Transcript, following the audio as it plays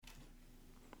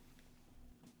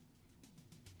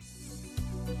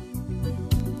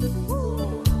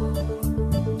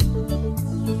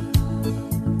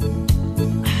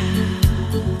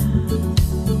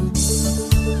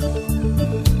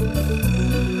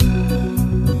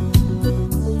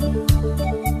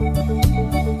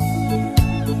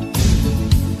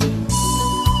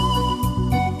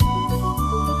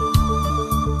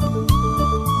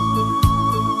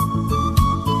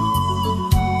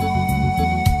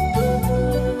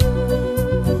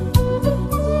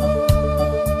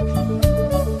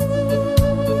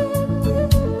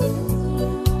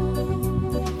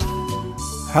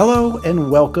Hello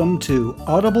and welcome to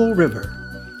Audible River.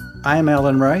 I'm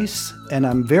Alan Rice, and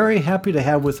I'm very happy to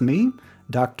have with me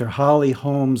Dr. Holly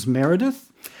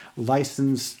Holmes-Meredith,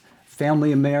 licensed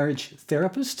family and marriage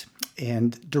therapist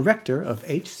and director of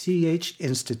HCH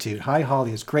Institute. Hi,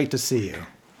 Holly. It's great to see you.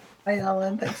 Hi,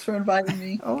 Alan. Thanks for inviting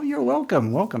me. Oh, you're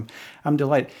welcome. Welcome. I'm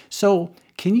delighted. So,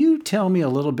 can you tell me a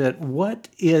little bit, what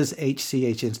is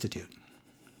HCH Institute?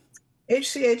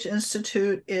 HCH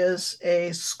Institute is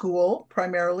a school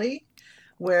primarily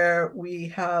where we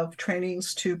have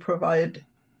trainings to provide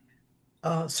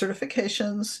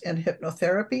certifications in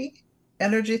hypnotherapy,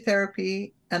 energy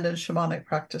therapy, and in shamanic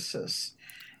practices.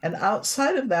 And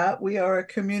outside of that, we are a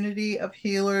community of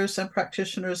healers and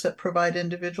practitioners that provide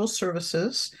individual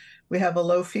services. We have a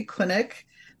low-fee clinic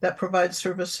that provides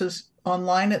services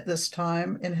online at this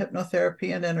time in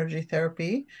hypnotherapy and energy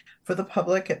therapy for the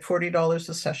public at $40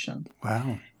 a session.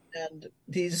 Wow. And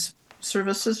these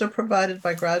services are provided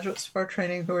by graduates of our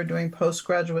training who are doing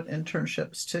postgraduate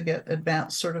internships to get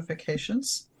advanced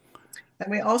certifications.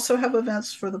 And we also have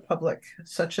events for the public,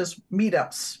 such as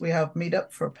meetups. We have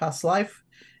meetup for past life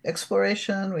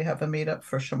exploration. We have a meetup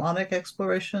for shamanic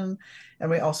exploration.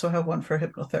 And we also have one for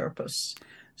hypnotherapists.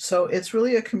 So it's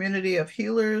really a community of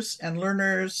healers and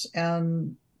learners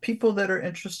and people that are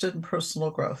interested in personal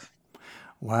growth.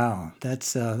 Wow,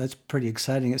 that's pretty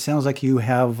exciting. It sounds like you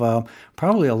have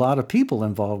probably a lot of people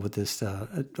involved with this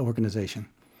organization.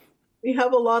 We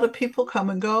have a lot of people come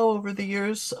and go over the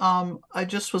years. I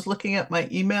just was looking at my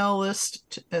email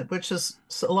list, which is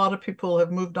a lot of people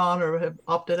have moved on or have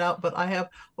opted out, but I have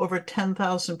over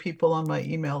 10,000 people on my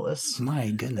email list.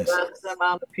 My goodness. That's the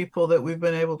amount of people that we've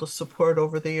been able to support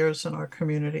over the years in our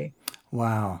community.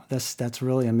 Wow, that's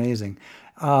really amazing.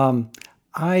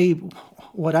 I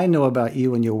what I know about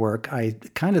you and your work, I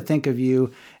kind of think of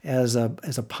you as a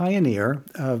pioneer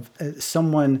of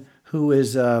someone who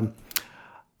is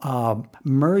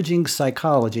merging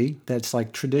psychology, that's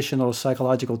like traditional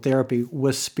psychological therapy,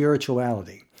 with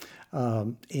spirituality.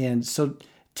 And so,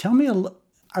 tell me,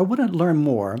 I want to learn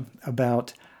more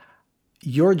about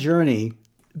your journey,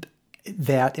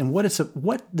 that and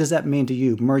what does that mean to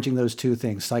you, merging those two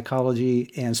things,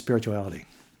 psychology and spirituality?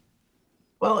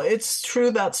 Well, it's true.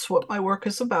 That's what my work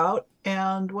is about.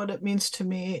 And what it means to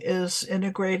me is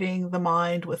integrating the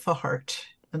mind with the heart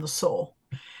and the soul.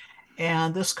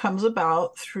 And this comes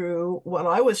about through what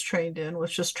I was trained in,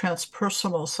 which is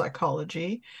transpersonal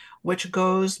psychology, which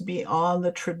goes beyond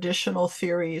the traditional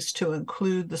theories to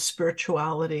include the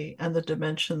spirituality and the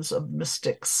dimensions of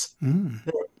mystics Mm.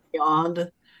 that are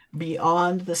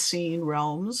beyond the seen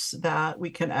realms that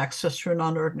we can access through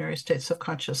non-ordinary states of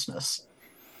consciousness.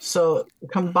 So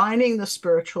combining the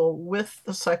spiritual with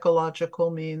the psychological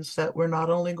means that we're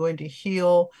not only going to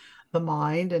heal the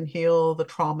mind and heal the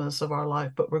traumas of our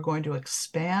life, but we're going to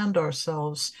expand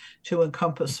ourselves to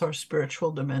encompass our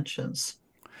spiritual dimensions.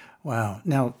 Wow.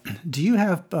 Now, do you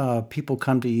have people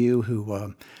come to you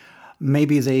who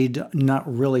maybe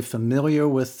not really familiar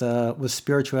with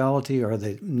spirituality, or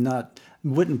they not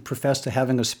wouldn't profess to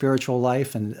having a spiritual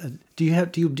life? And do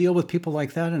you deal with people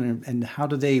like that, and how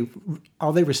do they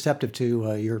are they receptive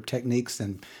to your techniques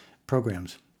and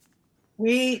programs?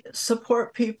 We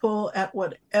support people at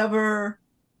whatever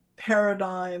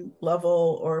paradigm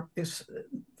level or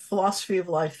philosophy of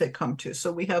life they come to.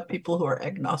 So we have people who are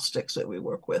agnostics that we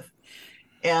work with.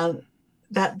 And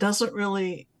that doesn't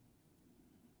really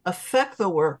affect the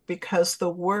work because the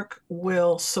work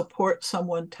will support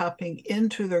someone tapping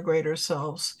into their greater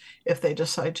selves if they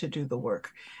decide to do the work.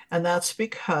 And that's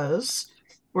because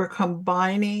we're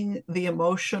combining the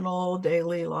emotional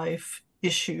daily life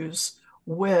issues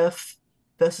with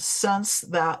the sense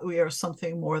that we are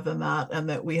something more than that, and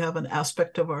that we have an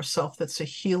aspect of ourself that's a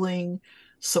healing,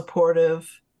 supportive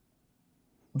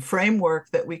framework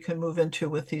that we can move into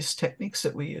with these techniques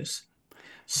that we use.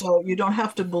 So you don't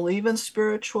have to believe in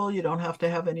spiritual, you don't have to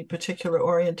have any particular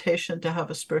orientation to have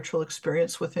a spiritual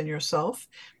experience within yourself.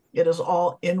 It is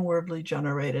all inwardly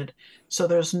generated. So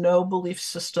there's no belief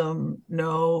system,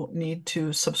 no need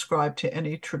to subscribe to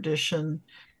any tradition.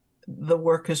 The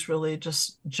work is really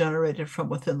just generated from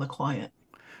within the client.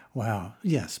 Wow.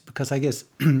 Yes, because I guess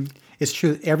it's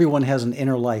true. Everyone has an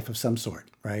inner life of some sort,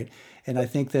 right? And I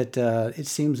think that it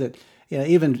seems that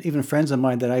even friends of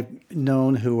mine that I've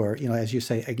known who are, as you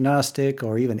say, agnostic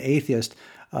or even atheist,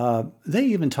 they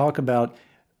even talk about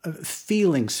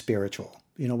feeling spiritual.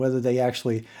 Whether they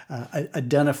actually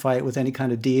identify it with any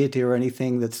kind of deity or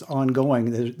anything that's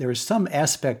ongoing. There is some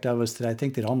aspect of us that I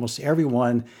think that almost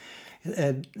everyone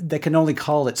they can only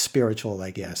call it spiritual,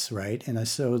 I guess, right? And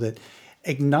so that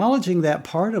acknowledging that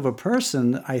part of a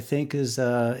person, I think, is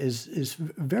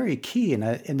very key,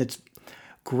 and it's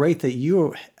great that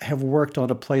you have worked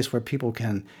on a place where people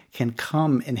can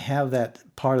come and have that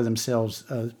part of themselves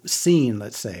seen,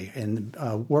 let's say, and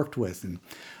worked with, and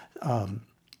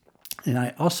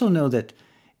I also know that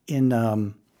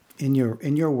in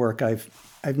your work,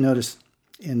 I've noticed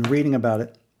in reading about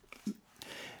it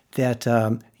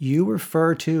that you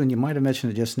refer to, and you might have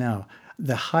mentioned it just now,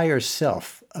 the higher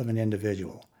self of an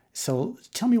individual. So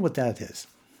tell me what that is.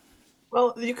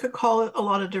 Well, you could call it a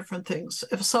lot of different things.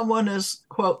 If someone is,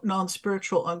 quote,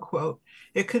 non-spiritual, unquote,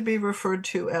 it could be referred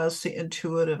to as the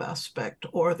intuitive aspect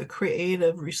or the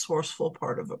creative, resourceful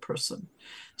part of a person.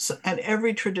 So, and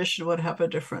every tradition would have a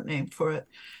different name for it.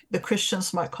 The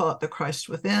Christians might call it the Christ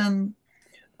within.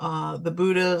 The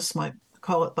Buddhists might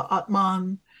call it the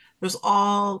Atman. There's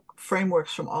all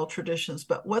frameworks from all traditions.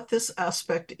 But what this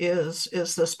aspect is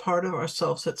this part of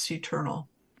ourselves that's eternal,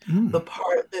 the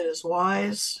part that is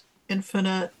wise,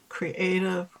 infinite,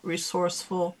 creative,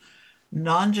 resourceful,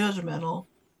 non-judgmental,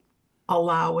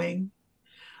 allowing,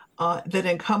 that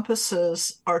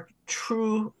encompasses our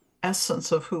true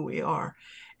essence of who we are.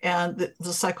 And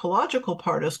the psychological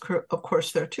part is, of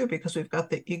course, there too, because we've got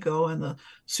the ego and the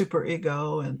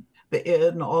superego and the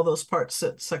id and all those parts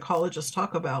that psychologists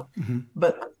talk about. Mm-hmm.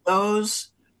 But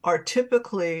those are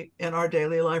typically in our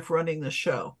daily life running the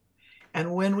show.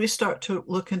 And when we start to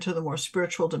look into the more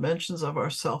spiritual dimensions of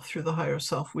ourself through the higher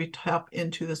self, we tap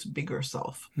into this bigger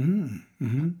self,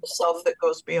 Mm-hmm. the self that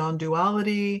goes beyond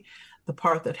duality, the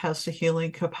part that has the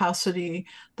healing capacity,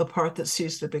 the part that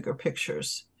sees the bigger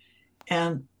pictures.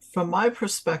 And from my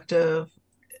perspective,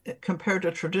 compared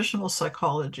to traditional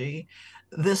psychology,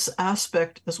 this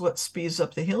aspect is what speeds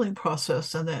up the healing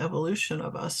process and the evolution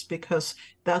of us, because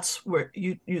that's where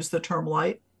you use the term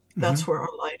light. Mm-hmm. That's where our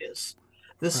light is.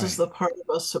 This is Right. the part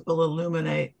of us that will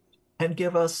illuminate and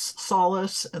give us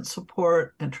solace and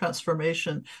support and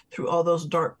transformation through all those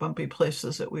dark, bumpy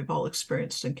places that we've all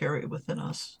experienced and carry within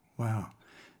us. Wow.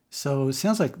 So it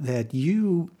sounds like that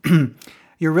you're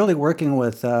really working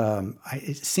with.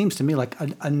 It seems to me like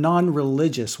a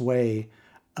non-religious way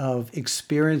of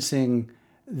experiencing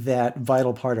that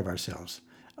vital part of ourselves.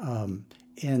 And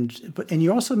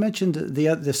you also mentioned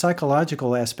the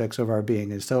psychological aspects of our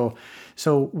being, and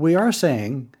so we are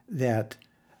saying that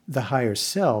the higher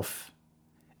self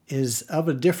is of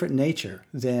a different nature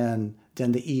than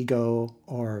the ego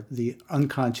or the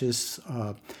unconscious.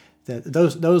 That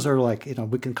those are, like,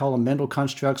 we can call them mental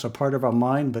constructs or part of our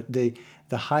mind, but the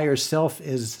higher self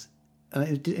is.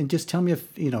 And just tell me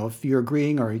if you're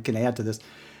agreeing, or you can add to this.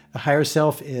 The higher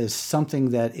self is something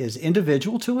that is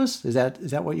individual to us. Is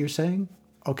that what you're saying?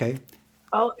 Okay.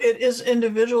 Well, it is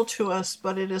individual to us,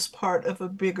 but it is part of a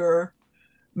bigger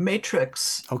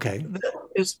matrix Okay. that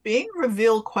is being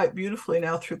revealed quite beautifully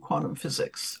now through quantum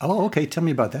physics. Oh, okay. Tell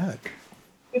me about that.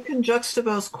 You can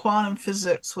juxtapose quantum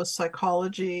physics with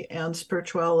psychology and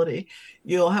spirituality.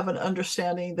 You'll have an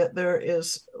understanding that there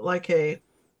is like a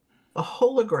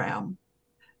hologram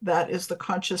that is the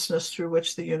consciousness through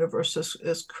which the universe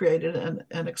is created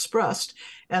and expressed,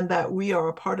 and that we are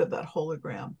a part of that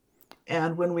hologram.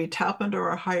 And when we tap into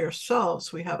our higher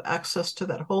selves, we have access to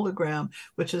that hologram,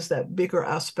 which is that bigger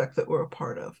aspect that we're a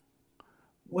part of.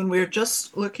 When we're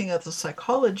just looking at the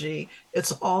psychology,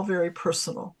 it's all very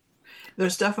personal.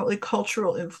 There's definitely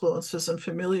cultural influences and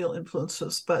familial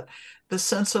influences, but the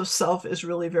sense of self is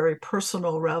really very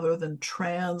personal rather than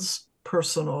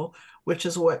transpersonal, which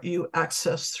is what you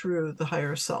access through the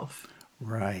higher self.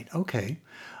 Right. Okay.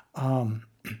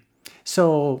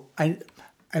 So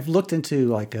I've looked into,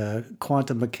 like,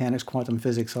 quantum mechanics, quantum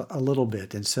physics a little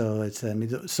bit, and so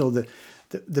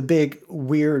the big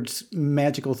weird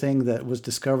magical thing that was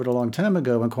discovered a long time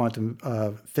ago in quantum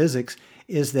physics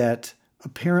is that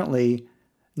apparently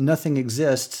nothing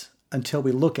exists until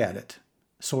we look at it,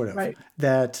 sort of. Right.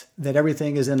 That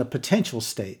everything is in a potential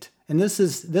state, and this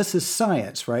is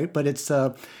science, right? But it's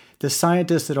the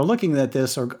scientists that are looking at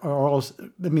this are all.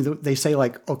 I mean, they say,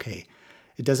 like, okay,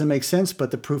 it doesn't make sense, but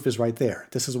the proof is right there.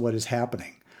 This is what is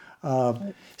happening.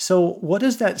 So what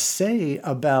does that say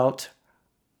about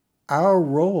our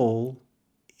role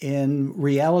in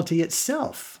reality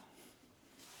itself?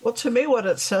 Well, to me, what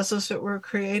it says is that we're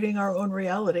creating our own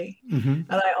reality. Mm-hmm.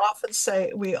 And I often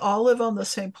say we all live on the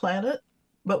same planet,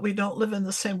 but we don't live in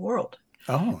the same world.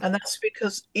 Oh, And that's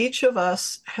because each of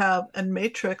us have a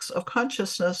matrix of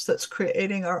consciousness that's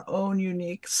creating our own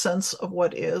unique sense of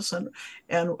what is. And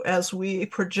as we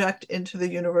project into the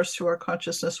universe through our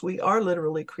consciousness, we are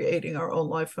literally creating our own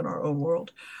life and our own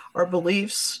world. Our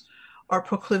beliefs, our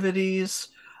proclivities,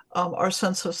 our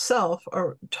sense of self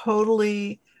are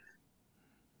totally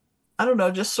I don't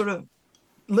know, just sort of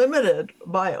limited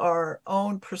by our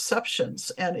own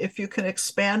perceptions. And if you can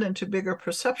expand into bigger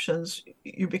perceptions,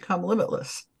 you become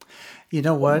limitless. You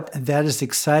know what? That is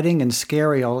exciting and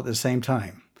scary all at the same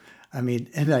time. I mean,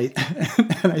 and I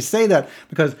and I say that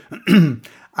because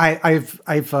I've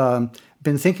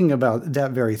been thinking about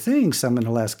that very thing some in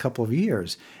the last couple of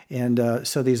years, and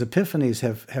so these epiphanies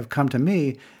have come to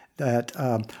me that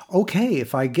okay,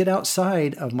 if I get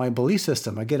outside of my belief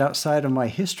system, I get outside of my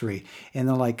history, and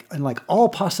then like all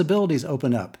possibilities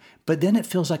open up. But then it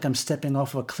feels like I'm stepping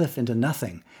off of a cliff into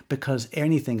nothing because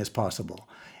anything is possible,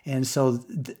 and so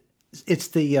it's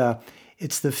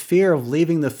the fear of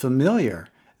leaving the familiar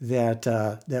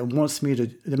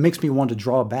that makes me want to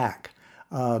draw back.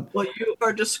 Well, you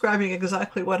are describing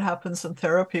exactly what happens in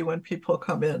therapy when people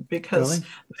come in because Really?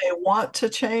 they want to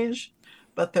change,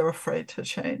 but they're afraid to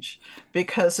change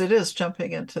because it is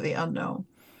jumping into the unknown.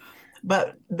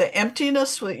 But the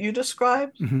emptiness that you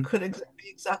described Hmm. could be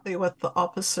exactly what the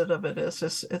opposite of it is.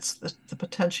 It's the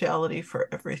potentiality for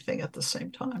everything at the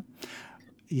same time.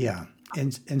 Yeah,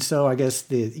 and so I guess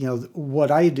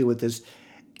what I do with this,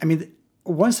 I mean,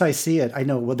 once I see it, I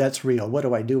know, well, that's real. What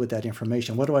do I do with that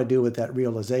information? What do I do with that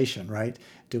realization? Right?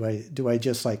 Do I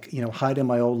just like hide in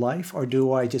my old life, or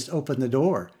do I just open the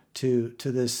door to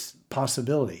this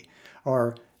possibility,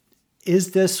 or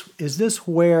is this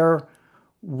where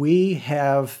we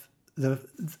have the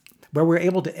where we're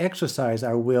able to exercise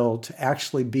our will to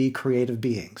actually be creative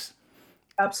beings?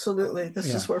 Absolutely. This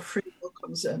Yeah. is where free will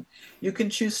comes in. You can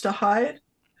choose to hide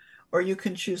or you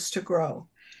can choose to grow.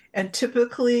 And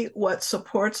typically, what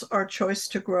supports our choice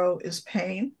to grow is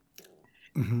pain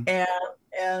Hmm.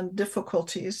 and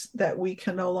difficulties that we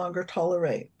can no longer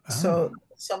tolerate. Oh. So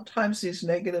sometimes these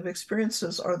negative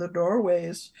experiences are the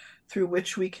doorways through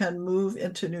which we can move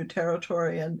into new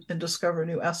territory and discover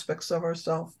new aspects of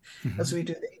ourselves as Hmm. we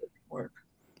do the healing work.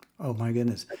 Oh my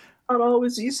goodness. Not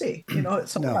always easy. No.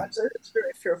 Sometimes it's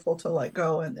very fearful to let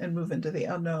go and move into the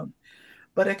unknown.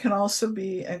 But it can also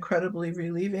be incredibly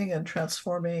relieving and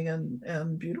transforming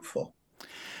and beautiful.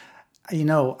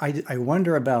 I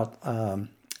wonder about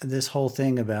this whole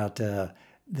thing about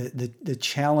the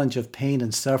challenge of pain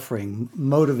and suffering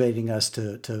motivating us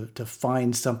to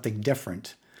find something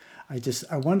different.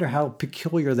 I wonder how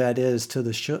peculiar that is to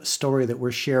the story that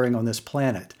we're sharing on this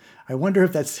planet. I wonder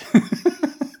if that's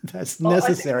that's Well, I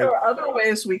think there necessary. are other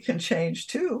ways we can change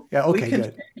too. Yeah. We Okay. can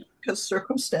Good. change because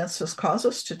circumstances cause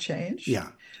us to change. Yeah.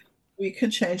 We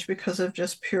can change because of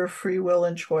just pure free will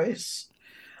and choice.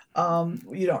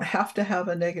 You don't have to have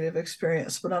a negative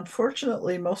experience, but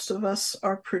unfortunately, most of us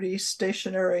are pretty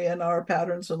stationary in our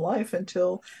patterns in life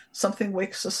until something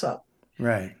wakes us up.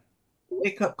 Right.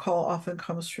 Wake up call often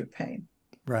comes through pain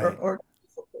Right. or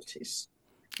difficulties.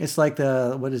 It's like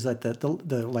the what is that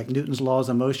the like Newton's laws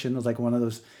of motion is like one of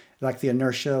those like the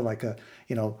inertia like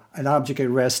an object at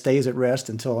rest stays at rest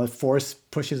until a force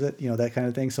pushes it, that kind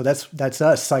of thing. So that's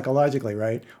us psychologically,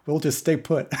 right? We'll just stay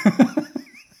put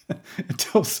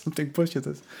until something pushes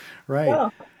us, right?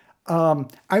 Yeah.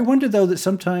 I wonder though that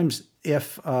sometimes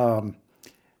if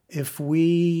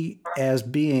we as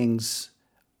beings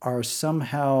are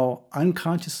somehow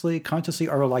unconsciously, consciously,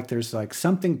 or like there's like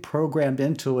something programmed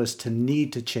into us to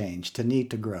need to change, to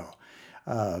need to grow.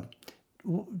 Uh,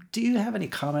 do you have any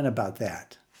comment about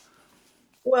that?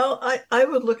 Well, I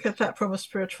would look at that from a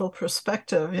spiritual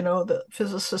perspective. The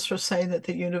physicists are saying that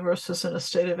the universe is in a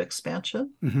state of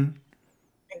expansion Hmm.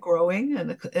 and growing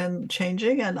and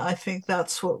changing. And I think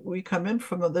that's what we come in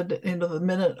from the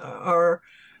minute our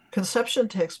conception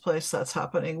takes place, that's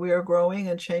happening. We are growing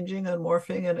and changing and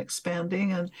morphing and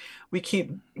expanding, and we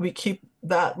keep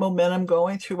that momentum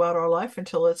going throughout our life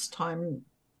until it's time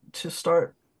to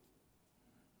start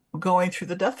going through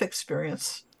the death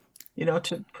experience,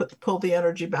 to pull the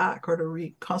energy back or to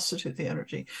reconstitute the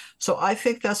energy. So I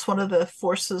think that's one of the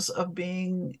forces of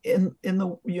being in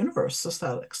the universe is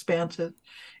that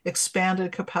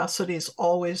expanded capacity is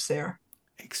always there.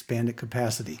 Expanded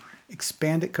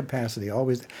capacity,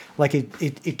 always like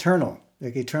eternal,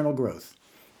 like eternal growth.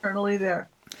 Eternally there.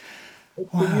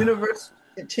 It's the Wow, universe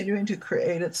continuing to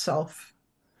create itself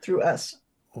through us.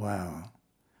 wow.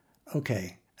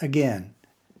 Okay, again,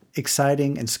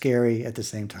 exciting and scary at the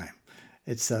same time.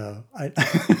 It's I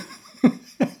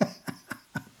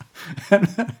I'm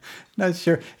not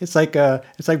sure. It's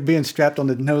like being strapped on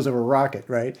the nose of a rocket,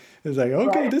 right? It's like,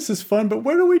 okay, Right. this is fun, but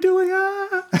what are we doing?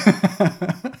 Ah.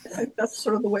 I think that's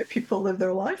sort of the way people live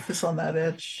their life is on that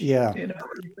edge, Yeah, even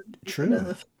in true.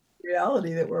 the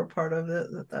reality that we're a part of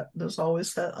that there's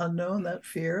always that unknown, that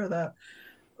fear, that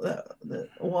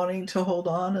wanting to hold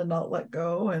on and not let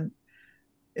go. And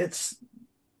it's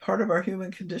part of our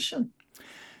human condition.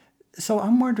 So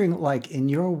I'm wondering, like in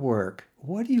your work,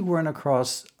 what do you run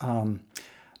across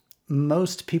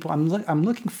most people? I'm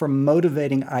looking for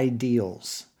motivating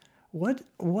ideals. What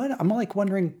I'm like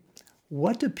wondering,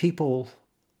 what do people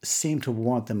seem to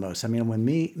want the most? I mean,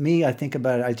 when I think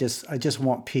about it, I just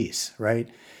want peace, right?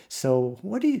 So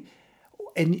what do you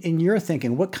in your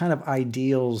thinking, what kind of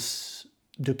ideals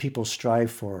do people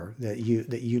strive for that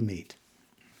you meet?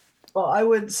 Well, I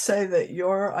would say that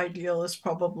your ideal is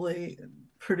probably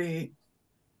pretty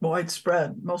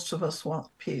widespread. Most of us want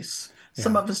peace.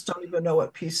 Some Yeah, of us don't even know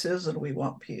what peace is, and we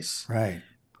want peace. right.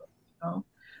 You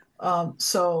know?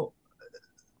 So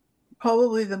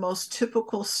probably the most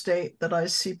typical state that I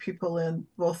see people in,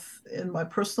 both in my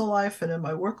personal life and in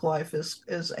my work life,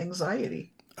 is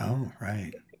anxiety. Oh,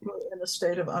 right. People are in a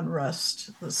state of unrest,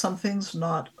 that something's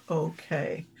not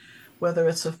okay, whether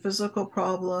it's a physical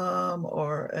problem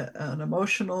or an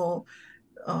emotional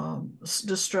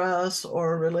distress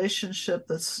or a relationship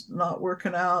that's not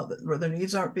working out, where their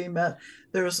needs aren't being met.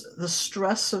 There's the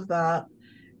stress of that,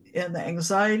 and the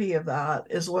anxiety of that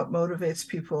is what motivates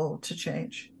people to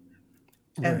change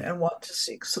Right. and want to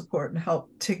seek support and help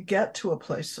to get to a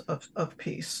place of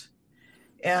peace.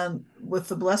 And with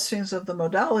the blessings of the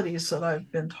modalities that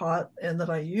I've been taught and that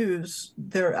I use,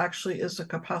 there actually is a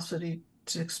capacity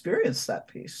to experience that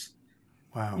peace.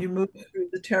 Wow. You move through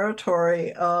the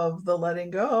territory of the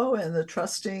letting go and the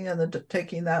trusting and the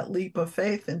taking that leap of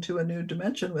faith into a new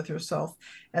dimension with yourself.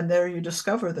 And there you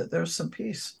discover that there's some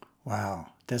peace. Wow,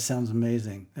 that sounds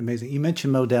amazing. Amazing. You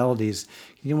mentioned modalities.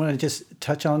 You want to just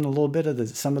touch on a little bit of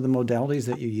some of the modalities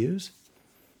that you use?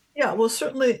 Yeah, well,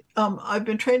 certainly, I've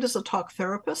been trained as a talk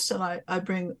therapist, and I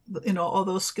bring, all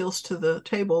those skills to the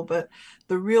table. But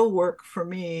the real work for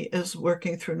me is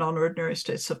working through non-ordinary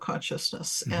states of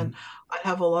consciousness. Hmm. And I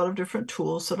have a lot of different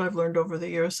tools that I've learned over the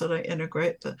years that I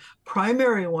integrate. The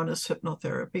primary one is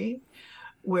hypnotherapy,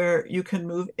 where you can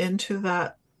move into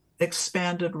that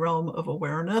expanded realm of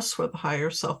awareness where the higher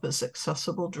self is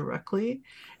accessible directly,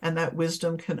 and that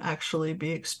wisdom can actually be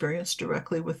experienced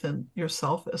directly within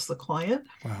yourself as the client.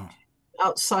 Wow.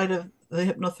 Outside of the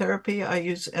hypnotherapy, I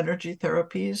use energy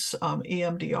therapies.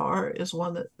 EMDR is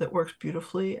one that works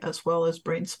beautifully, as well as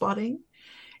brain spotting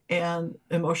and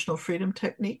emotional freedom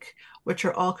technique, which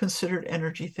are all considered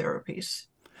energy therapies.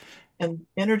 And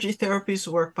energy therapies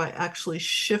work by actually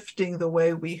shifting the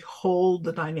way we hold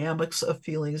the dynamics of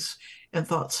feelings and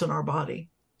thoughts in our body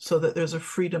so that there's a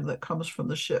freedom that comes from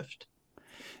the shift.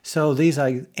 So these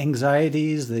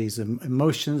anxieties, these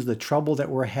emotions, the trouble that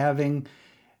we're having,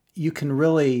 you can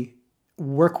really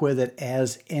work with it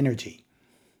as energy.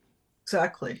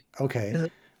 Exactly. Okay. Is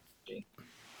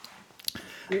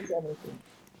energy.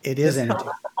 It is It's kind of energy.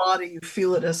 like the body. You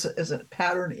feel it as a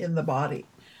pattern in the body.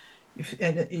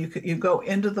 And you go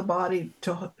into the body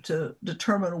to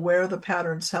determine where the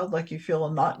pattern's held, like you feel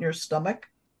a knot in your stomach,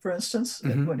 for instance,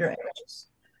 Hmm. when you're anxious.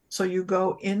 So you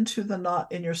go into the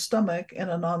knot in your stomach in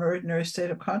a non-ordinary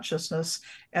state of consciousness,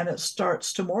 and it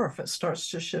starts to morph. It starts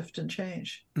to shift and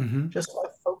change, Hmm. just by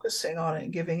focusing on it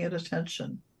and giving it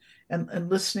attention, and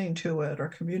listening to it or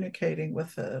communicating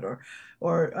with it,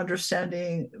 or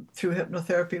understanding through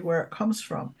hypnotherapy where it comes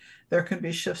from. There can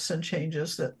be shifts and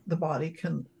changes that the body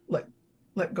can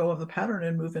let go of the pattern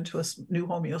and move into a new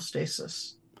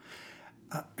homeostasis.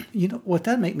 You know what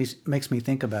that makes me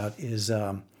think about is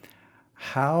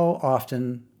how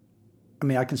often. I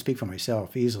mean, I can speak for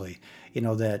myself easily.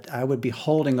 That I would be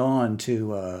holding on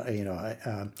to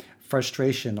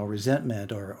frustration or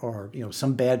resentment or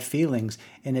some bad feelings,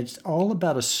 and it's all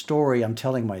about a story I'm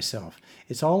telling myself.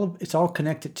 It's all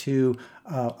connected to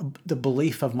the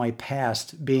belief of my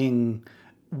past being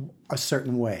a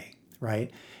certain way, right?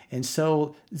 And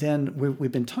so then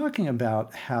we've been talking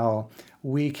about how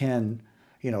we can,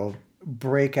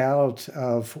 break out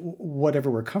of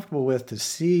whatever we're comfortable with to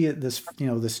see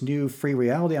this new free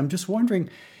reality. I'm just wondering,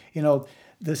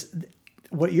 this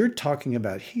what you're talking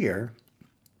about here,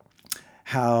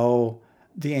 how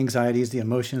the anxieties, the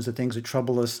emotions, the things that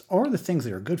trouble us, or the things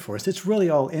that are good for us, it's really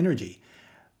all energy.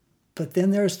 But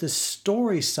then there's this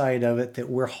story side of it that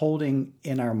we're holding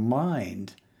in our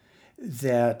mind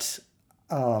that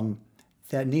um,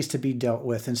 that needs to be dealt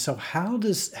with. And so, how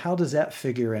does that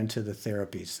figure into the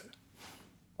therapies?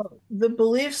 The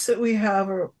beliefs that we have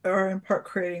are in part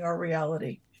creating our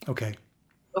reality. Okay.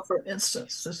 So for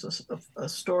instance, this is a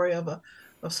story of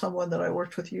someone that I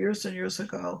worked with years and years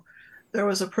ago. There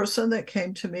was a person that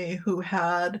came to me who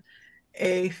had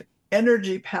a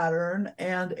energy pattern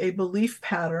and a belief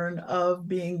pattern of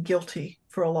being guilty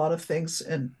for a lot of things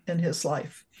in his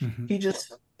life. Hmm. He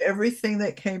just everything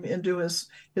that came into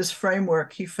his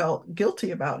framework he felt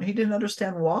guilty about. And he didn't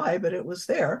understand why, but it was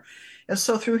there. And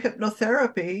so through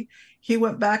hypnotherapy, he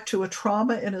went back to a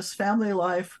trauma in his family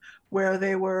life where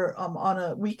they were on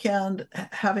a weekend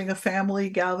having a family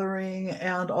gathering,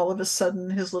 and all of a sudden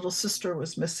his little sister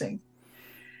was missing.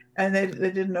 And they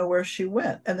didn't know where she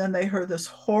went. And then they heard this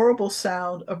horrible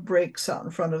sound of brakes out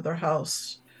in front of their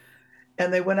house.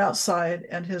 And they went outside,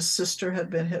 and his sister had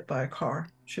been hit by a car.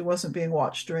 She wasn't being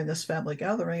watched during this family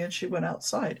gathering, and she went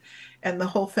outside. And the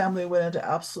whole family went into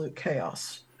absolute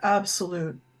chaos,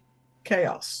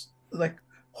 like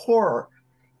horror.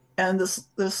 And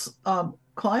this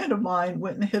client of mine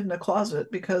went and hid in a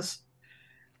closet because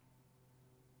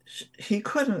he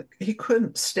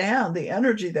couldn't stand the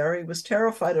energy there. He was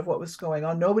terrified of what was going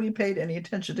on. Nobody paid any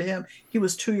attention to him. He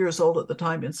was 2 years old at the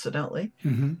time, incidentally.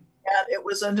 Mm-hmm. And it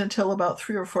wasn't until about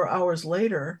 3 or 4 hours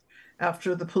later,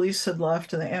 after the police had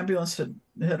left and the ambulance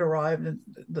had arrived and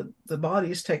the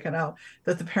bodies taken out,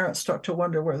 that the parents start to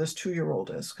wonder where this 2 year old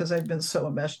is, because they've been so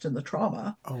enmeshed in the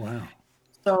trauma. Oh, wow.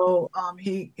 So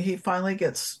he finally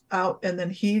gets out, and then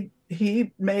he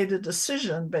made a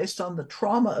decision based on the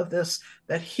trauma of this,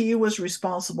 that he was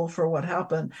responsible for what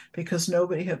happened because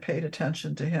nobody had paid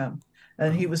attention to him,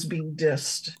 and he Oh, was being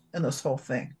dissed in this whole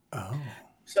thing. oh,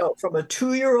 So from a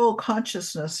 2 year old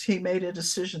consciousness, he made a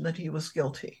decision that he was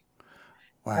guilty.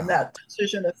 And wow. that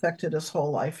decision affected his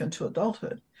whole life into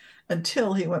adulthood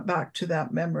until he went back to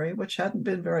that memory, which hadn't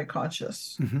been very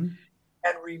conscious, Mm-hmm.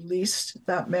 and released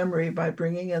that memory by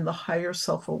bringing in the higher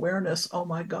self-awareness. Oh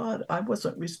my God, I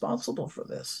wasn't responsible for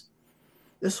this.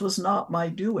 This was not my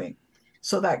doing.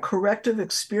 So that corrective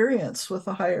experience with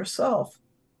the higher self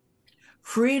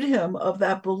freed him of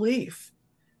that belief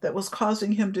that was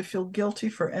causing him to feel guilty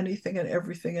for anything and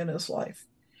everything in his life.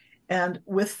 And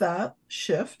with that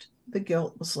shift, the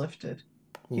guilt was lifted.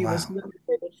 He was Wow.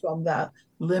 liberated from that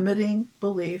limiting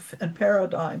belief and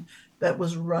paradigm that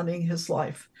was running his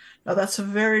life. Now, that's a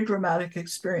very dramatic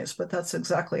experience, but that's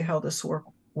exactly how this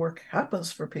work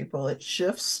happens for people. It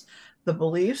shifts the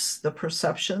beliefs, the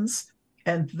perceptions,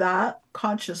 and that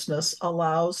consciousness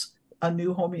allows a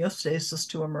new homeostasis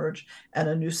to emerge and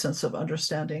a new sense of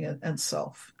understanding and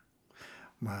self.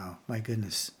 Wow. My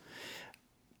goodness.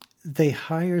 The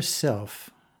higher self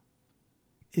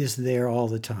is there all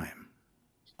the time,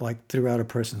 like throughout a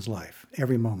person's life,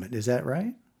 every moment. Is that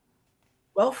right?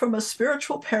 Well, from a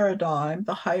spiritual paradigm,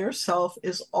 the higher self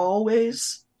is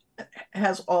always,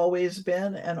 has always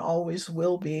been, and always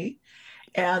will be.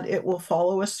 And it will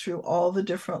follow us through all the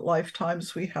different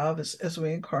lifetimes we have as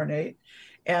we incarnate.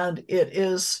 And it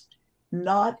is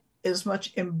not as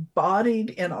much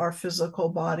embodied in our physical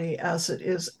body as it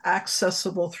is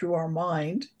accessible through our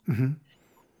mind. Mm-hmm.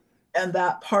 And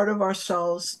that part of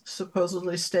ourselves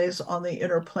supposedly stays on the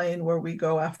inner plane where we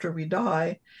go after we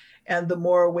die. And the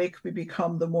more awake we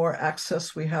become, the more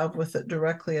access we have with it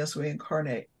directly as we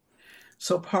incarnate.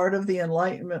 So part of the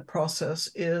enlightenment process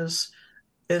is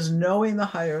knowing the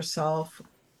higher self,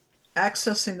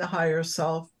 accessing the higher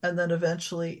self, and then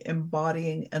eventually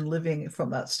embodying and living from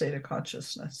that state of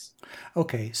consciousness.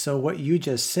 Okay, so what you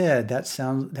just said, that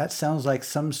sounds like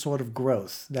some sort of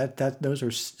growth. That those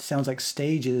are sounds like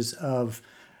stages of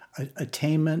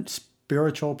attainment,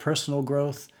 spiritual, personal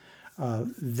growth.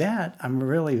 That I'm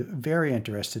really very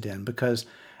interested in, because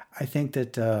I think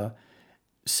that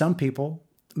some people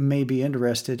may be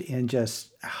interested in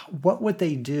just what would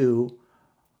they do,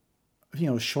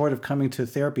 short of coming to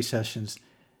therapy sessions,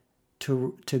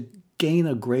 to gain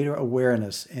a greater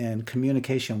awareness and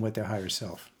communication with their higher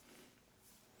self.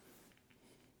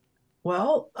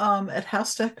 Well, it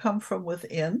has to come from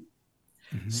within.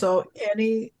 Hmm. So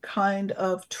any kind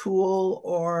of tool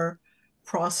or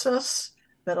process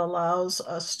that allows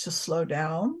us to slow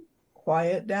down,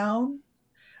 quiet down,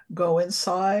 go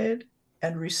inside,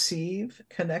 and receive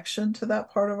connection to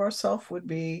that part of ourself would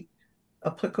be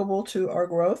applicable to our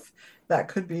growth. That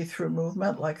could be through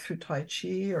movement, like through Tai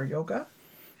Chi or yoga.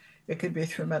 It could be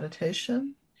through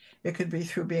meditation. It could be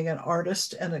through being an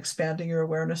artist and expanding your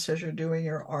awareness as you're doing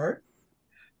your art.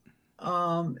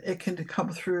 It can come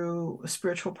through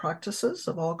spiritual practices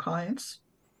of all kinds.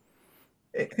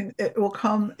 It will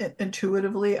come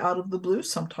intuitively out of the blue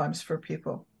sometimes for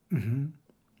people. Hmm.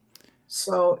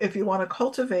 So if you want to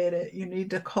cultivate it, you need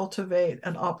to cultivate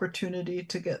an opportunity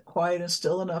to get quiet and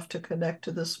still enough to connect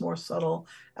to this more subtle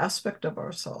aspect of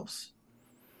ourselves,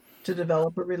 to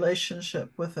develop a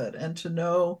relationship with it, and to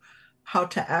know how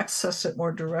to access it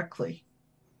more directly.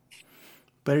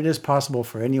 But it is possible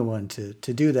for anyone to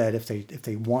do that if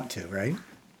they want to, right?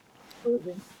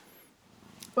 Absolutely.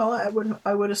 Well,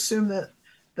 I would assume that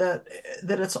that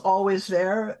it's always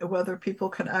there, whether people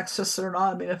can access it or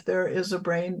not. I mean, if there is a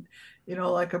brain,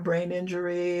 like a brain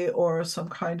injury or some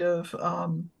kind of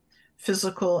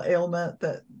physical ailment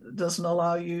that doesn't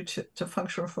allow you to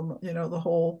function from, the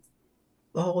whole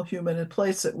human in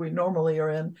place that we normally are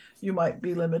in, you might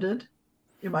be limited.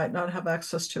 You might not have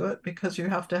access to it because you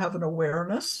have to have an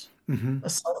awareness, Hmm. a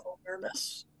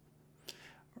self-awareness.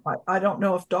 I don't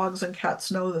know if dogs and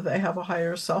cats know that they have a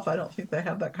higher self. I don't think they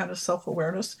have that kind of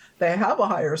self-awareness. They have a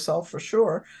higher self for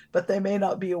sure, but they may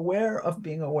not be aware of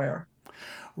being aware.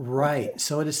 Right.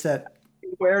 So it is that.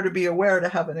 Aware to be aware to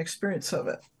have an experience of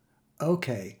it.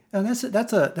 Okay, and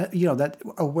that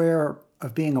aware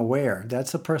of being aware.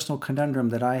 That's a personal conundrum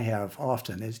that I have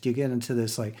often. Is you get into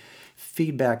this like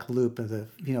feedback loop of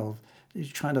you're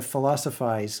trying to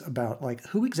philosophize about like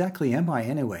who exactly am I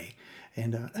anyway,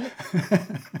 and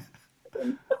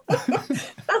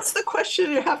That's the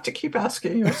question you have to keep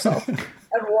asking yourself and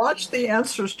watch the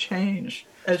answers change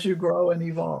as you grow and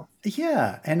evolve.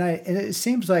 yeah, and it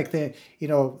seems like the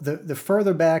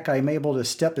further back I'm able to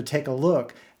step to take a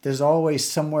look, there's always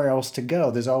somewhere else to go.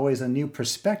 There's always a new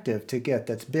perspective to get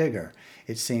that's bigger.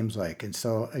 It seems like, and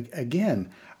so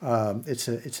again, it's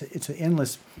an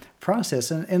endless process,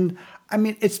 and I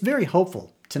mean it's very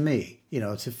hopeful to me,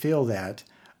 to feel that,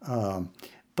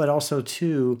 but also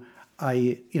too, I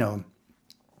you know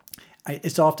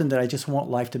it's often that I just want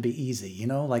life to be easy,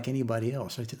 like anybody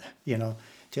else.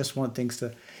 Just want things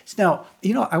to. Now,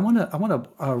 I want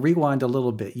to rewind a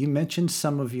little bit. You mentioned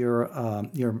some of your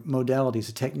modalities,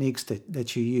 the techniques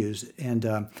that you use, and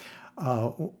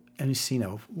you see,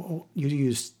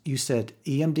 you said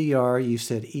EMDR, you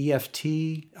said EFT.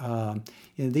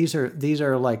 These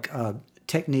are like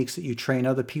techniques that you train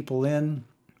other people in.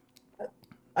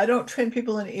 I don't train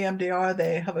people in EMDR.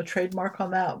 They have a trademark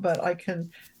on that, but I can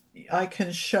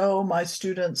show my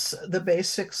students the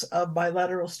basics of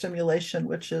bilateral stimulation,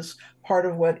 which is part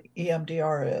of what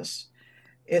EMDR is.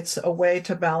 It's a way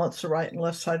to balance the right and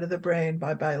left side of the brain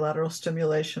by bilateral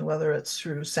stimulation, whether it's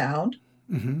through sound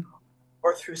Hmm.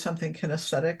 or through something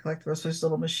kinesthetic, like there's these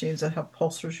little machines that have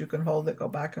pulsers you can hold that go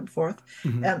back and forth.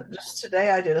 Hmm. And just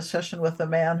today I did a session with a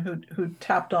man who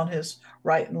tapped on his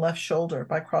right and left shoulder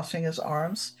by crossing his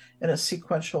arms in a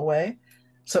sequential way.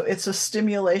 So it's a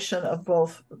stimulation of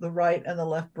both the right and the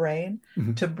left brain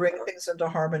Hmm. to bring things into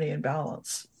harmony and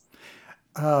balance.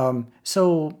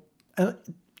 So,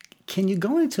 can you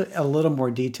go into a little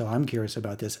more detail? I'm curious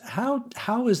about this.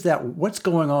 How is that? What's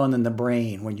going on in the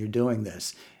brain when you're doing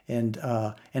this, and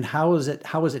how is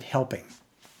it helping?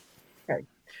 Okay.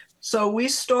 So we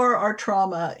store our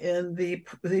trauma in the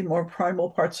more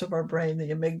primal parts of our brain, the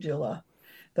amygdala.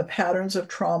 The patterns of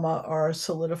trauma are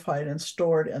solidified and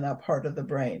stored in that part of the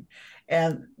brain.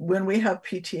 And when we have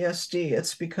PTSD,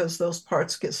 it's because those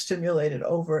parts get stimulated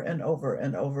over and over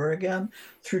and over again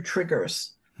through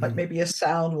triggers. Like Mm. maybe a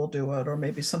sound will do it, or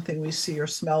maybe something we see or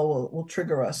smell will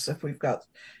trigger us if we've got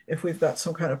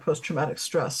some kind of post-traumatic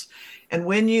stress. And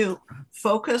when you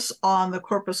focus on the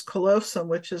corpus callosum,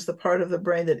 which is the part of the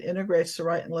brain that integrates the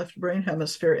right and left brain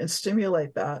hemisphere, and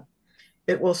stimulate that,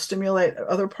 it will stimulate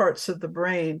other parts of the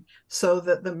brain so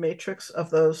that the matrix of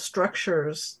those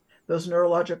structures, those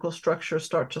neurological structures,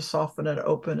 start to soften and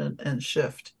open and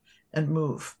shift and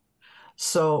move.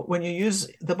 So when you use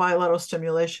the bilateral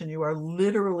stimulation, you are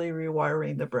literally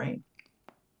rewiring the brain.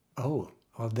 Oh,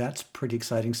 well, that's pretty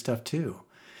exciting stuff too.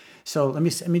 So let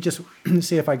me just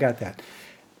see if I got that.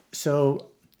 So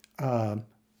a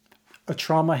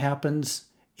trauma happens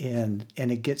and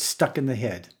it gets stuck in the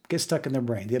head, gets stuck in the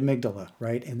brain, the amygdala,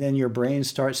 right? And then your brain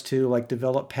starts to like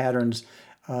develop patterns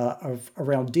of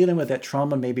around dealing with that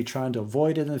trauma, maybe trying to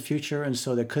avoid it in the future. And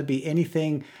so there could be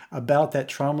anything about that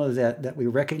trauma that we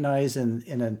recognize in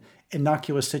an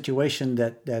innocuous situation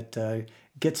that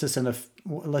gets us in a,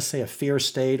 let's say, a fear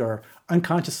state, or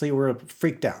unconsciously we're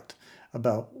freaked out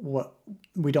about what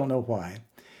we don't know why.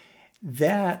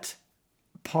 That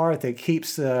part that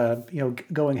keeps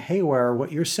going haywire.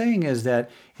 What you're saying is that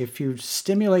if you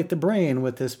stimulate the brain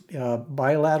with this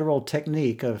bilateral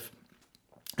technique of,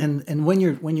 and when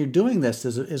you're doing this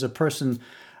as a person,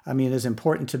 I mean, is it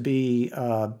important to be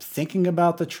thinking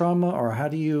about the trauma, or how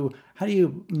do you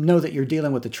know that you're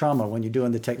dealing with the trauma when you're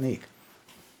doing the technique?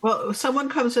 Well, if someone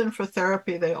comes in for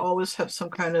therapy, they always have some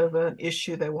kind of an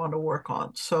issue they want to work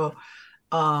on. So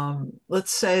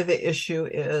let's say the issue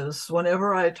is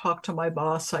whenever I talk to my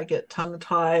boss, I get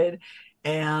tongue-tied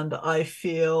and I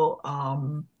feel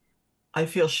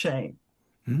shame.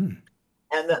 Mm.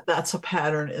 and that's a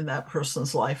pattern in that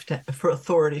person's life for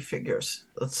authority figures,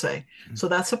 let's say. So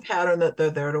that's a pattern that they're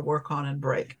there to work on and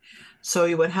break. So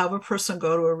you would have a person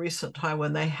go to a recent time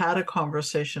when they had a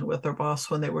conversation with their boss,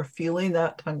 when they were feeling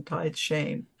that tongue-tied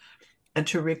shame, and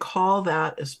to recall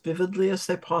that as vividly as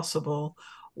they possible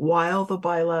while the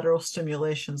bilateral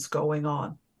stimulation's going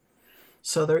on.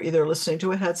 So they're either listening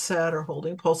to a headset or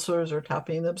holding pulsars or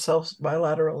tapping themselves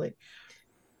bilaterally.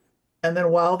 And then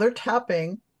while they're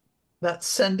tapping, that's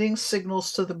sending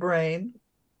signals to the brain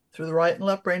through the right and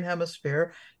left brain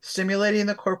hemisphere, stimulating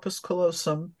the corpus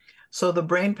callosum. So the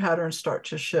brain patterns start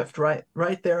to shift right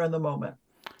there in the moment.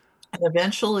 And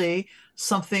eventually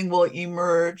something will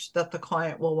emerge that the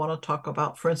client will want to talk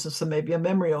about. For instance, then maybe a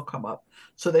memory will come up.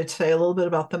 So they'd say a little bit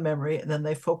about the memory, and then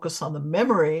they focus on the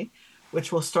memory,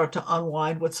 which will start to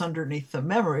unwind what's underneath the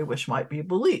memory, which might be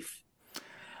belief.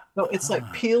 So it's like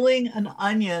Ah, peeling an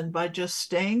onion by just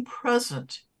staying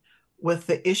present with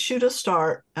the issue to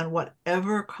start and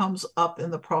whatever comes up in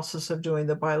the process of doing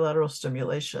the bilateral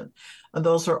stimulation. And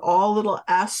those are all little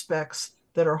aspects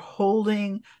that are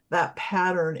holding that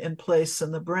pattern in place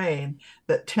in the brain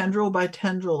that tendril by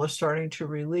tendril are starting to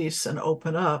release and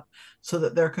open up so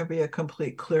that there can be a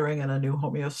complete clearing and a new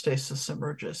homeostasis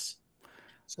emerges.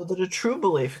 So that a true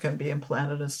belief can be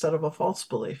implanted instead of a false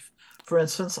belief. For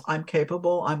instance, I'm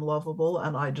capable, I'm lovable,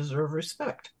 and I deserve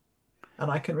respect,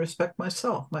 and I can respect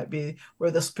myself, might be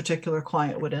where this particular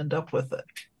client would end up with it.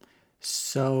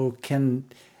 so can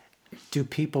do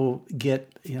people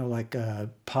get like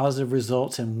positive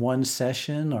results in one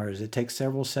session, or does it take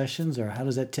several sessions, or how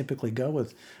does that typically go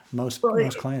with Well,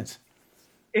 most clients?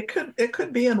 it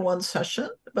could be in one session,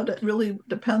 but it really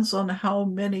depends on how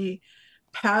many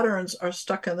patterns are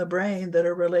stuck in the brain that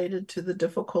are related to the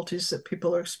difficulties that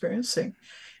people are experiencing.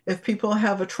 If people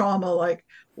have a trauma, like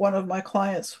one of my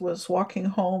clients was walking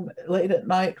home late at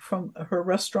night from her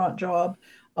restaurant job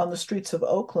on the streets of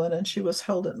Oakland, and she was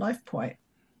held at knife point.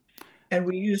 And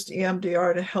we used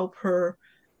EMDR to help her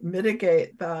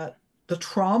mitigate the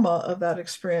trauma of that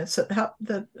experience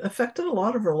that affected a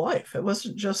lot of her life. It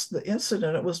wasn't just the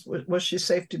incident. It was she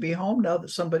safe to be home now that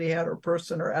somebody had her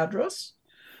purse and her address?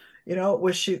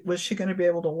 Was she going to be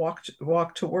able to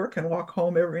walk to work and walk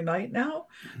home every night now?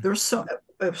 There's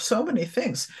so many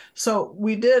things. So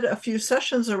we did a few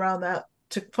sessions around that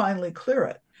to finally clear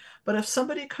it. But if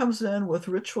somebody comes in with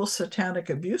ritual satanic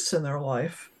abuse in their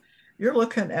life, you're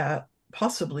looking at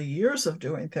possibly years of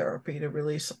doing therapy to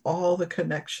release all the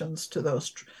connections to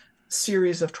those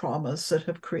series of traumas that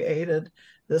have created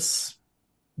this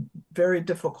very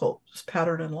difficult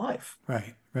pattern in life.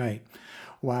 Right, right.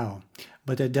 Wow.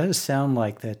 But it does sound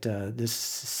like that this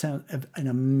sound an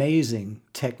amazing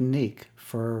technique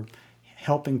for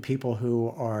helping people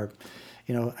who are,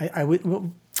 I would,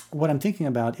 what I'm thinking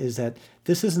about is that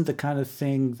this isn't the kind of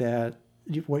thing that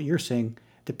what you're saying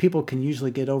that people can usually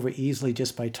get over easily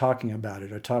just by talking about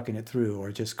it or talking it through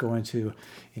or just going to,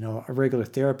 a regular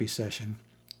therapy session.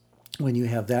 When you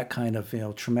have that kind of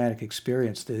traumatic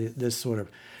experience, this sort of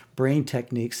brain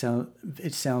technique sounds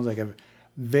like a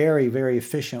very, very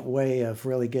efficient way of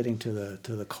really getting to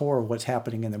the core of what's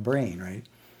happening in the brain, right?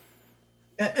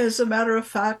 As a matter of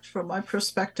fact, from my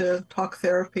perspective, talk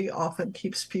therapy often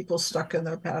keeps people stuck in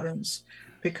their patterns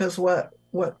because what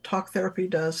talk therapy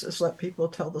does is let people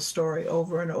tell the story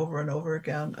over and over and over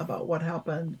again about what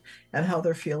happened and how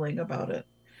they're feeling about it.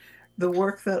 The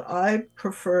work that I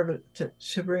prefer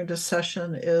to bring to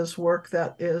session is work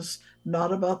that is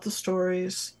not about the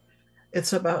stories.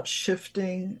 It's about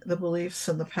shifting the beliefs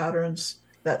and the patterns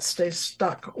that stay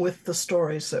stuck with the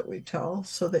stories that we tell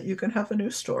so that you can have a new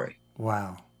story.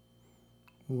 Wow,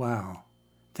 wow,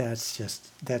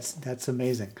 that's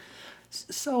amazing.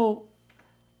 So,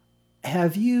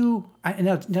 have you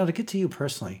now to get to you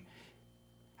personally?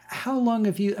 How long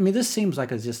have you? I mean, this seems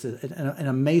like an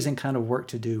amazing kind of work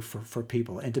to do for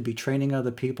people, and to be training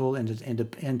other people,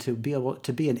 and to be able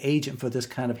to be an agent for this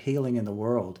kind of healing in the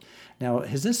world. Now,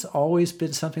 has this always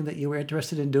been something that you were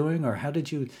interested in doing, or how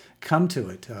did you come to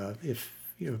it? If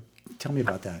you tell me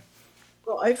about that.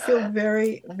 Well, I feel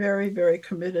very, very, very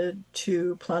committed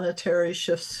to planetary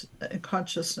shifts in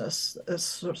consciousness. That's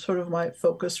sort of my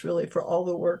focus really for all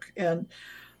the work. And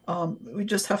we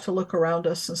just have to look around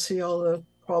us and see all the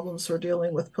problems we're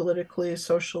dealing with politically,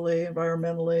 socially,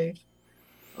 environmentally,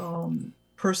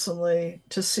 personally,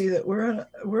 to see that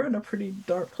we're in a pretty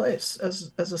dark place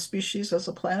as a species, as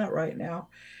a planet right now.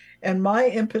 And my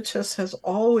impetus has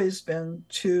always been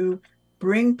to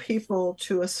bring people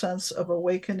to a sense of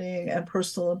awakening and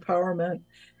personal empowerment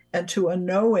and to a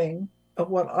knowing of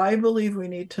what I believe we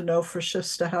need to know for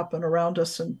shifts to happen around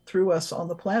us and through us on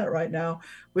the planet right now,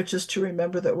 which is to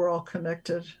remember that we're all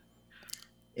connected.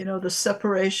 The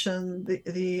separation,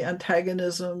 the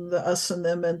antagonism, the us and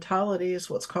them mentality is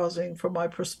what's causing, from my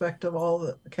perspective, all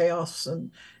the chaos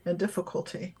and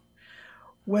difficulty.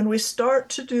 When we start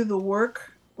to do the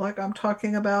work, like I'm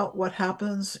talking about, what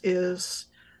happens is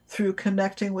through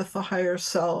connecting with the higher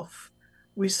self,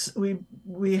 we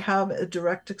we have a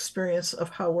direct experience of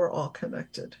how we're all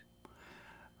connected.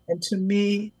 And to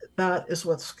me, that is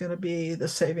what's going to be the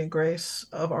saving grace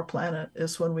of our planet,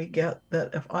 is when we get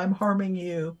that if I'm harming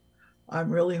you, I'm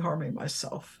really harming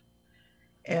myself.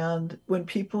 And when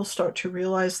people start to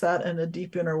realize that in a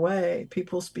deep inner way,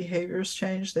 people's behaviors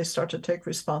change. They start to take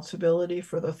responsibility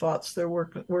for their thoughts, their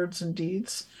words, and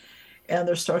deeds. And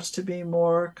there starts to be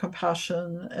more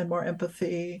compassion and more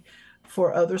empathy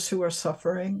for others who are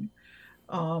suffering.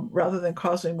 Rather than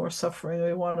causing more suffering,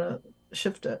 we want to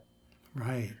shift it.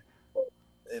 Right.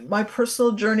 My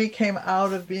personal journey came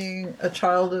out of being a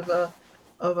child of a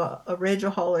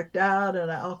rageaholic dad and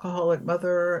an alcoholic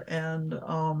mother,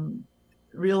 and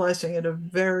realizing at a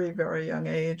very, very young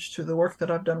age, through the work that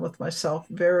I've done with myself,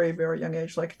 very, very young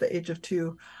age, like at the age of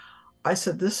 2, I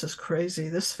said, this is crazy.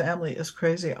 This family is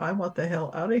crazy. I want the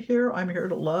hell out of here. I'm here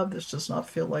to love. This does not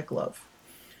feel like love.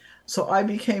 So I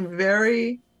became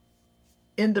very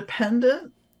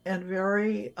independent and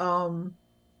very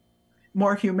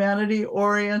more humanity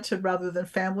oriented rather than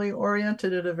family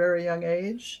oriented at a very young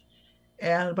age.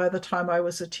 And by the time I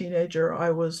was a teenager, I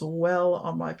was well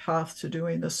on my path to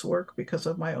doing this work because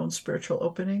of my own spiritual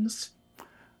openings.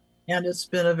 And it's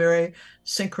been a very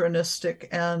synchronistic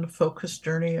and focused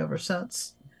journey ever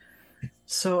since.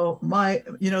 So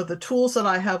the tools that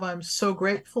I have, I'm so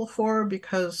grateful for,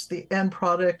 because the end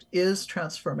product is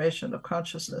transformation of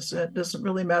consciousness. It doesn't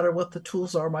really matter what the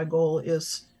tools are. My goal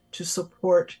is to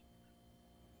support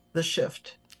the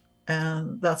shift.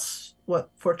 And that's what,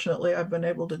 fortunately, I've been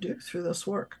able to do through this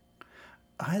work.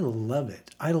 I love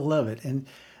it. I love it. And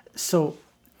so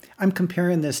I'm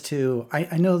comparing this to,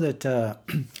 I know that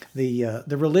the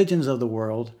religions of the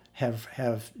world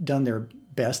have done their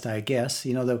best, I guess,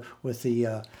 with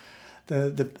the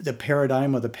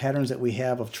paradigm or the patterns that we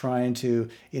have of trying to,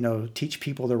 teach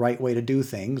people the right way to do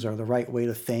things or the right way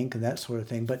to think and that sort of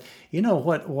thing. But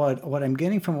what I'm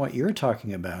getting from what you're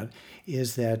talking about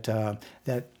is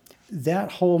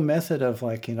that whole method of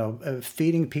of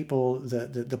feeding people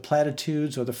the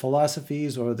platitudes or the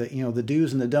philosophies or the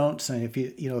do's and the don'ts, and if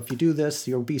you do this,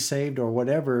 you'll be saved, or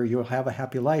whatever, you'll have a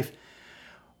happy life,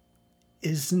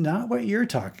 is not what you're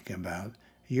talking about.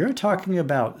 You're talking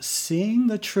about seeing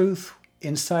the truth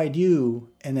inside you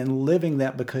and then living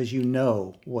that because you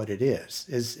know what it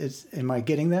is. Am I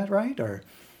getting that right? Or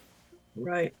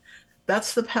Right.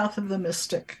 That's the path of the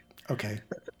mystic. okay.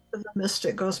 The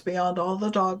mystic goes beyond all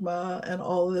the dogma and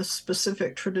all the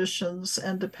specific traditions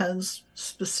and depends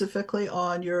specifically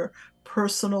on your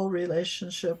personal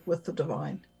relationship with the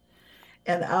divine.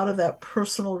 And out of that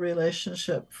personal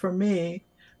relationship, for me,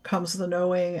 comes the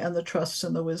knowing and the trust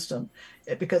and the wisdom.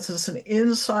 Because it's an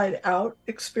inside out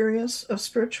experience of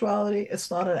spirituality. It's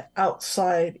not an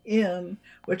outside in,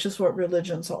 which is what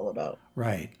religion's all about.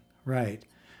 Right, right.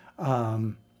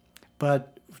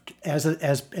 But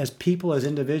as people, as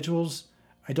individuals,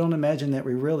 I don't imagine that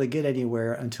we really get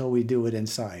anywhere until we do it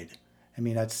inside. I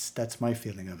mean, that's my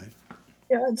feeling of it.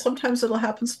 Yeah, and sometimes it'll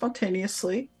happen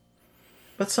spontaneously,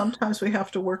 but sometimes we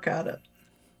have to work at it.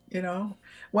 You know,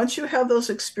 once you have those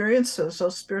experiences,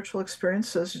 those spiritual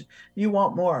experiences, you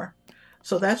want more.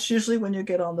 So that's usually when you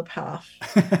get on the path.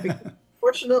 Because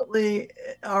fortunately,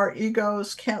 our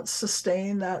egos can't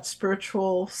sustain that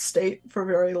spiritual state for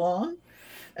very long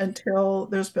until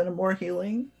there's been a more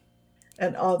healing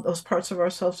and all those parts of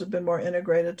ourselves have been more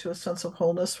integrated to a sense of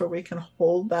wholeness where we can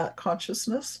hold that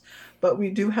consciousness. But we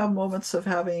do have moments of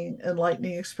having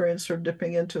enlightening experience or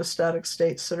dipping into ecstatic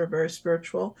states that are very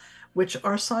spiritual, which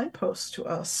are signposts to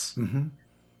us. Mm-hmm.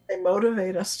 They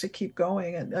motivate us to keep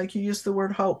going. And like you use the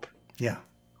word hope. Yeah.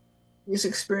 These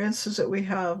experiences that we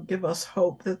have give us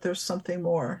hope that there's something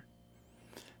more.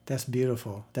 That's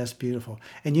beautiful. That's beautiful.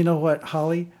 And you know what,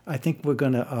 Holly? I think we're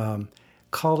going to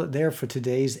call it there for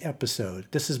today's episode.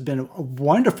 This has been a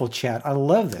wonderful chat. I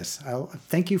love this.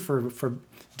 Thank you for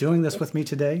doing this with me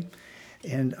today.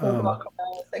 And You're welcome.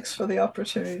 Thanks for the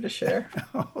opportunity to share.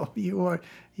 Oh, you are,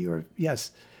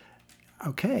 yes.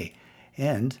 Okay.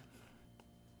 And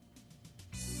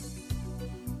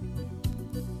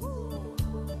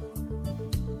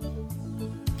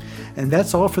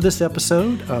that's all for this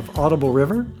episode of Audible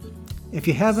River. If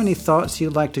you have any thoughts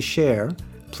you'd like to share,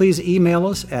 please email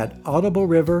us at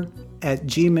audibleriver at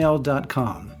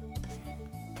gmail.com.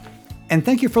 And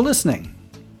thank you for listening.